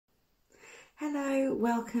Hello,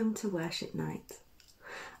 welcome to Worship Night.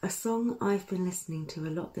 A song I've been listening to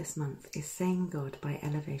a lot this month is Same God by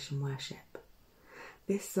Elevation Worship.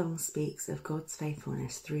 This song speaks of God's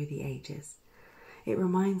faithfulness through the ages. It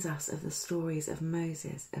reminds us of the stories of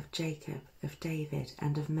Moses, of Jacob, of David,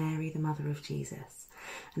 and of Mary, the mother of Jesus,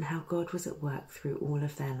 and how God was at work through all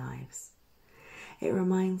of their lives. It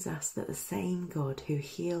reminds us that the same God who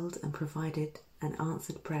healed and provided and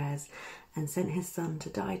answered prayers and sent his Son to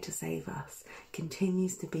die to save us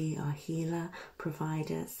continues to be our healer,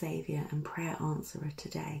 provider, saviour and prayer answerer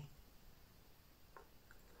today.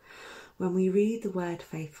 When we read the word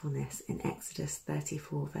faithfulness in Exodus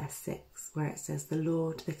 34 verse 6, where it says, "The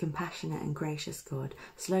Lord, the compassionate and gracious God,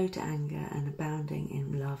 slow to anger and abounding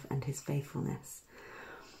in love and his faithfulness,"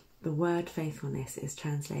 the word faithfulness is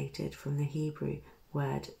translated from the Hebrew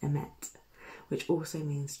word emet, which also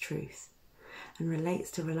means truth, and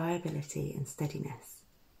relates to reliability and steadiness.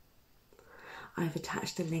 I've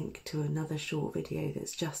attached a link to another short video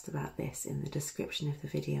that's just about this in the description of the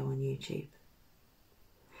video on YouTube.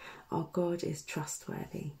 Our God is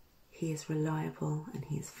trustworthy, he is reliable, and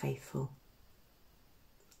he is faithful.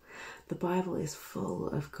 The Bible is full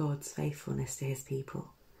of God's faithfulness to his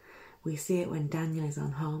people. We see it when Daniel is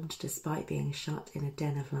unharmed despite being shut in a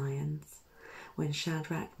den of lions, when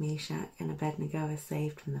Shadrach, Meshach and Abednego are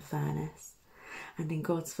saved from the furnace, and in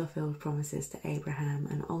God's fulfilled promises to Abraham,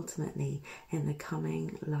 and ultimately in the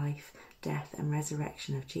coming life, death and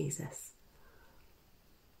resurrection of Jesus.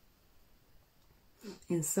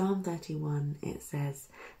 In Psalm 31 it says,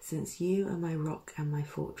 "Since you are my rock and my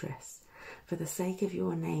fortress, for the sake of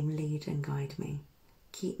your name lead and guide me.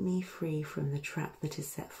 Keep me free from the trap that is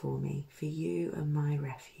set for me, for you are my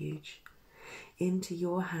refuge. Into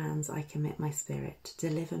your hands I commit my spirit.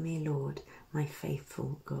 Deliver me, Lord, my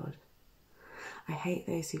faithful God." I hate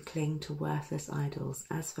those who cling to worthless idols.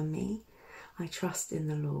 As for me, I trust in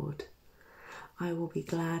the Lord. I will be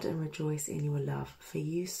glad and rejoice in your love, for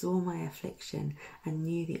you saw my affliction and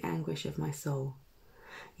knew the anguish of my soul.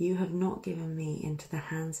 You have not given me into the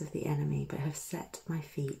hands of the enemy, but have set my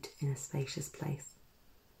feet in a spacious place.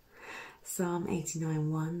 Psalm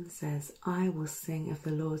 89:1 says, "I will sing of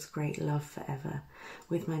the Lord's great love forever.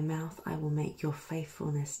 With my mouth I will make your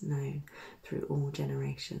faithfulness known through all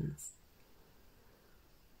generations."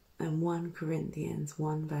 And 1 Corinthians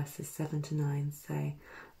 1 verses 7 to 9 say,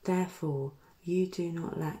 "Therefore you do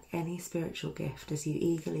not lack any spiritual gift as you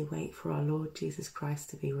eagerly wait for our Lord Jesus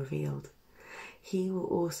Christ to be revealed. He will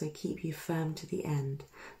also keep you firm to the end,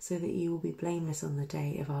 so that you will be blameless on the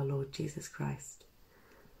day of our Lord Jesus Christ."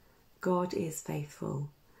 God is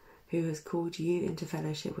faithful, who has called you into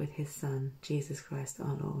fellowship with his Son, Jesus Christ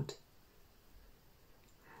our Lord.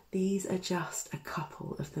 These are just a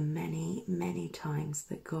couple of the many, many times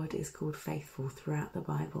that God is called faithful throughout the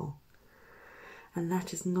Bible. And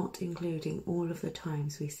that is not including all of the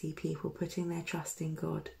times we see people putting their trust in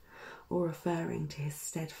God or referring to his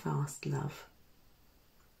steadfast love.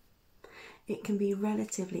 It can be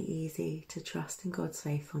relatively easy to trust in God's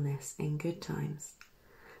faithfulness in good times.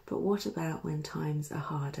 But what about when times are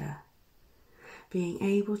harder? Being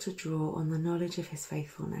able to draw on the knowledge of his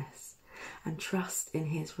faithfulness and trust in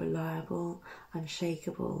his reliable,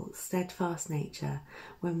 unshakable, steadfast nature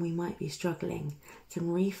when we might be struggling can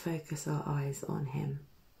refocus our eyes on him,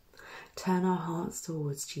 turn our hearts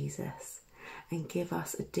towards Jesus, and give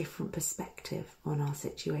us a different perspective on our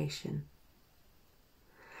situation.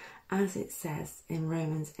 As it says in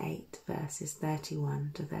Romans 8 verses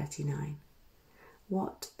 31 to 39,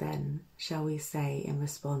 "What then shall we say in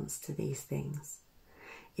response to these things?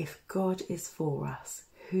 If God is for us,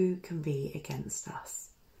 who can be against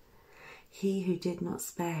us? He who did not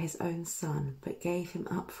spare his own Son, but gave him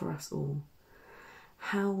up for us all,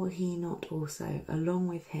 how will he not also, along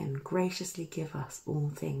with him, graciously give us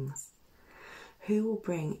all things? Who will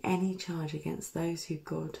bring any charge against those who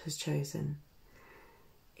God has chosen?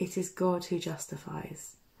 It is God who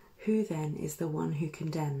justifies. Who then is the one who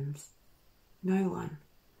condemns? No one.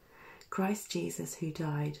 Christ Jesus, who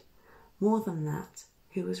died, more than that,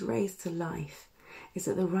 who was raised to life, is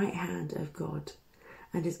at the right hand of God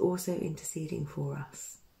and is also interceding for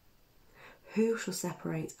us. Who shall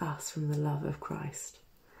separate us from the love of Christ?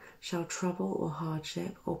 Shall trouble or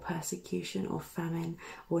hardship or persecution or famine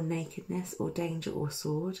or nakedness or danger or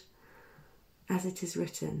sword? As it is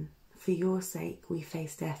written, for your sake we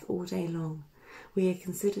face death all day long. We are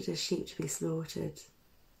considered as sheep to be slaughtered.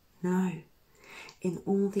 No. In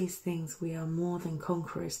all these things we are more than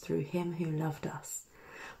conquerors through him who loved us.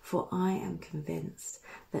 For I am convinced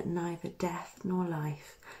that neither death nor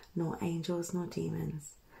life, nor angels nor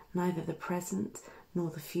demons, neither the present nor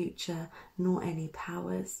the future, nor any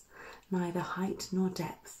powers, neither height nor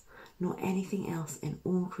depth, nor anything else in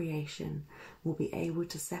all creation will be able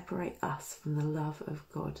to separate us from the love of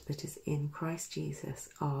God that is in Christ Jesus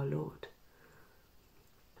our Lord.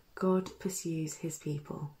 God pursues his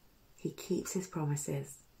people. He keeps his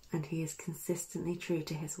promises, and he is consistently true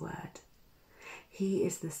to his word. He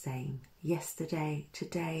is the same yesterday,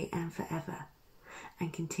 today, and forever,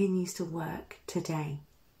 and continues to work today.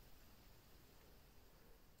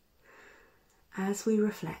 As we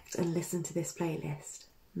reflect and listen to this playlist,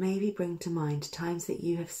 maybe bring to mind times that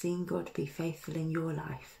you have seen God be faithful in your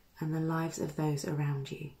life and the lives of those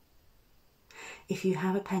around you. If you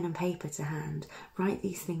have a pen and paper to hand, write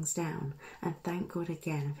these things down and thank God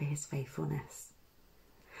again for his faithfulness.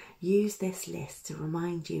 Use this list to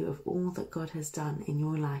remind you of all that God has done in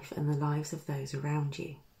your life and the lives of those around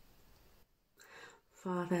you.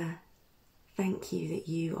 Father, thank you that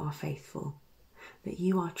you are faithful, that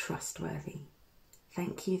you are trustworthy.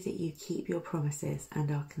 Thank you that you keep your promises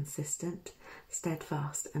and are consistent,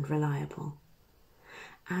 steadfast, and reliable.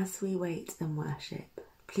 As we wait and worship,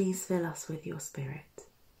 please fill us with your Spirit.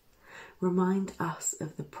 Remind us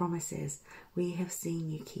of the promises we have seen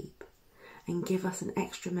you keep, and give us an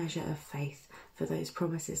extra measure of faith for those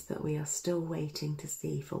promises that we are still waiting to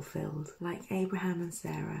see fulfilled, like Abraham and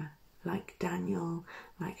Sarah, like Daniel,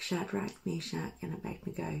 like Shadrach, Meshach, and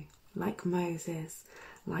Abednego, like Moses,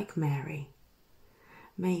 like Mary.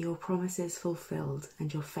 May your promises fulfilled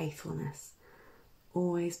and your faithfulness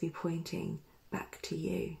always be pointing back to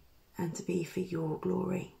you and to be for your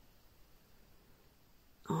glory.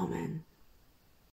 Amen.